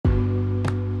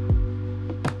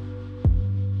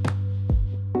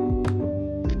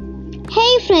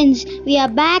friends, we are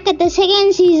back at the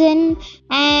second season,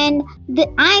 and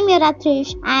I'm your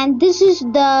Atrish, and this is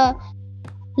the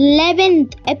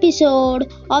 11th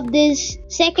episode of this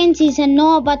second season.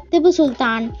 No, about Tipu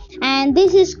Sultan, and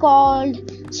this is called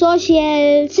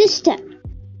Social System.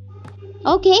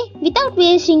 Okay, without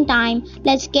wasting time,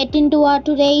 let's get into our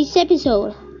today's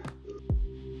episode.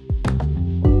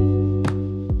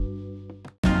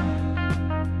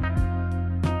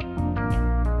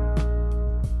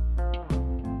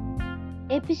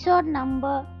 Episode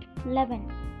number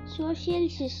 11, Social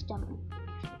System.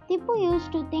 Tipu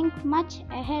used to think much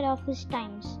ahead of his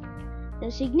times.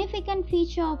 The significant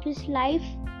feature of his life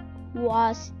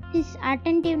was his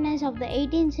attentiveness of the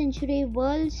 18th century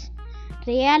world's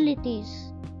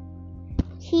realities.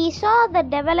 He saw the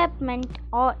development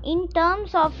in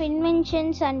terms of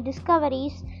inventions and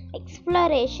discoveries,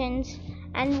 explorations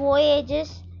and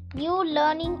voyages, new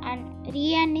learning and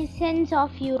renaissance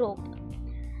of Europe.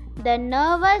 The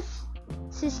nervous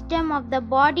system of the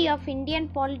body of Indian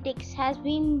politics has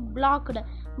been blocked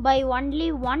by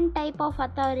only one type of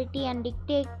authority and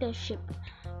dictatorship.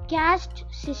 Caste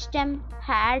system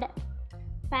had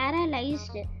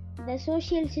paralyzed the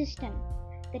social system.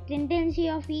 The tendency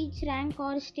of each rank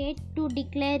or state to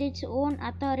declare its own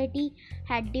authority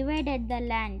had divided the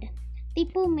land.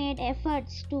 Tipu made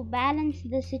efforts to balance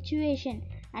the situation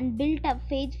and built up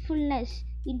faithfulness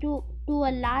to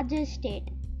a larger state.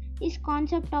 His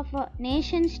concept of a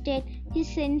nation state, his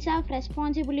sense of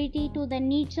responsibility to the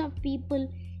needs of people,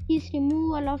 his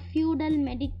removal of feudal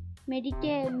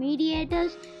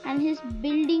mediators, and his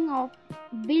building up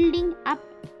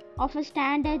of a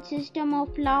standard system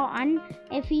of law and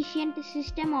efficient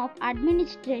system of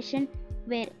administration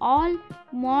were all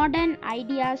modern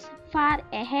ideas far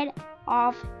ahead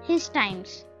of his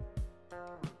times.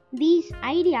 These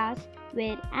ideas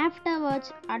were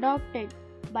afterwards adopted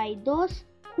by those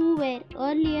who were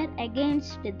earlier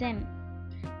against them.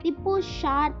 Tipu's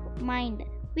sharp mind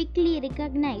quickly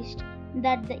recognized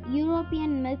that the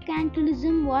European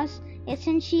mercantilism was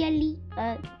essentially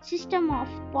a system of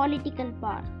political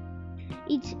power.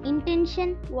 Its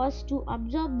intention was to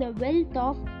absorb the wealth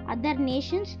of other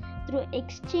nations through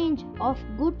exchange of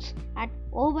goods at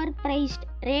overpriced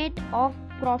rate of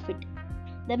profit.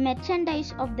 The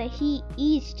merchandise of the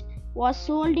East was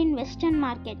sold in Western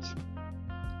markets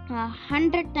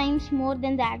 100 times more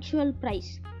than the actual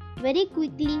price. Very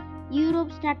quickly,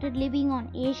 Europe started living on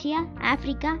Asia,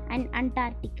 Africa and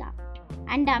Antarctica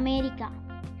and America.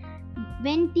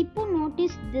 When Tipu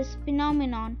noticed this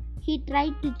phenomenon, he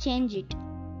tried to change it.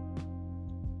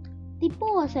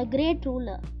 Tipu was a great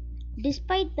ruler.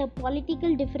 Despite the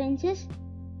political differences,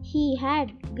 he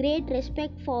had great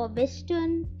respect for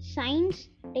Western science,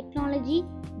 technology,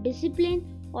 discipline,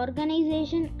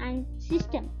 organization and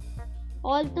system.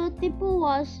 Although Tipu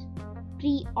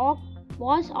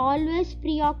was always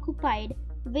preoccupied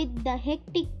with the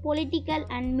hectic political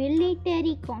and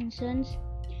military concerns,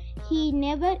 he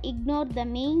never ignored the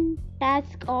main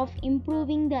task of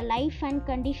improving the life and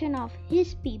condition of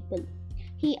his people.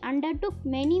 He undertook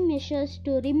many measures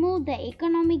to remove the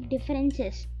economic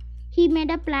differences. He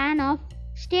made a plan of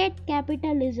state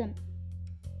capitalism.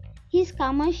 His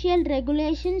commercial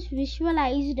regulations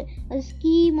visualized a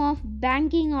scheme of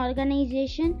banking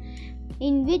organization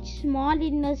in which small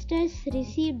investors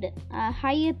received a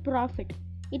higher profit.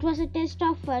 It was a test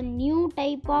of a new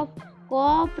type of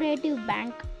cooperative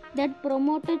bank that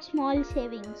promoted small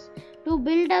savings. To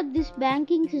build up this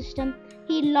banking system,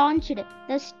 he launched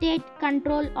the state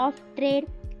control of trade,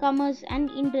 commerce and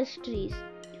industries.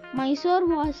 Mysore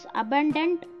was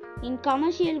abundant in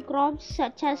commercial crops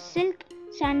such as silk,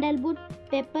 sandalwood,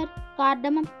 pepper,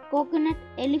 cardamom, coconut,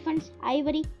 elephants,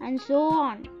 ivory and so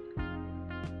on.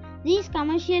 These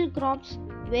commercial crops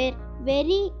were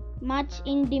very much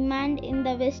in demand in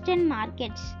the Western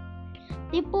markets.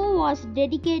 Tipu was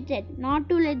dedicated not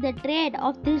to let the trade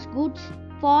of these goods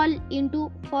fall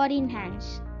into foreign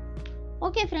hands.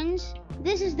 Okay friends,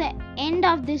 this is the end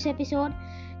of this episode.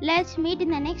 Let's meet in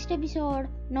the next episode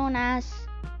known as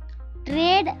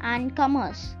Trade and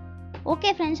Commerce.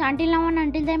 Okay friends, until now and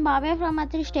until then, bye from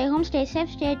Atrish. Stay home, stay safe,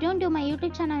 stay tuned to my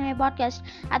YouTube channel and my podcast,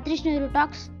 Atrish Nuru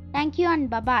Talks. Thank you and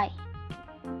bye-bye.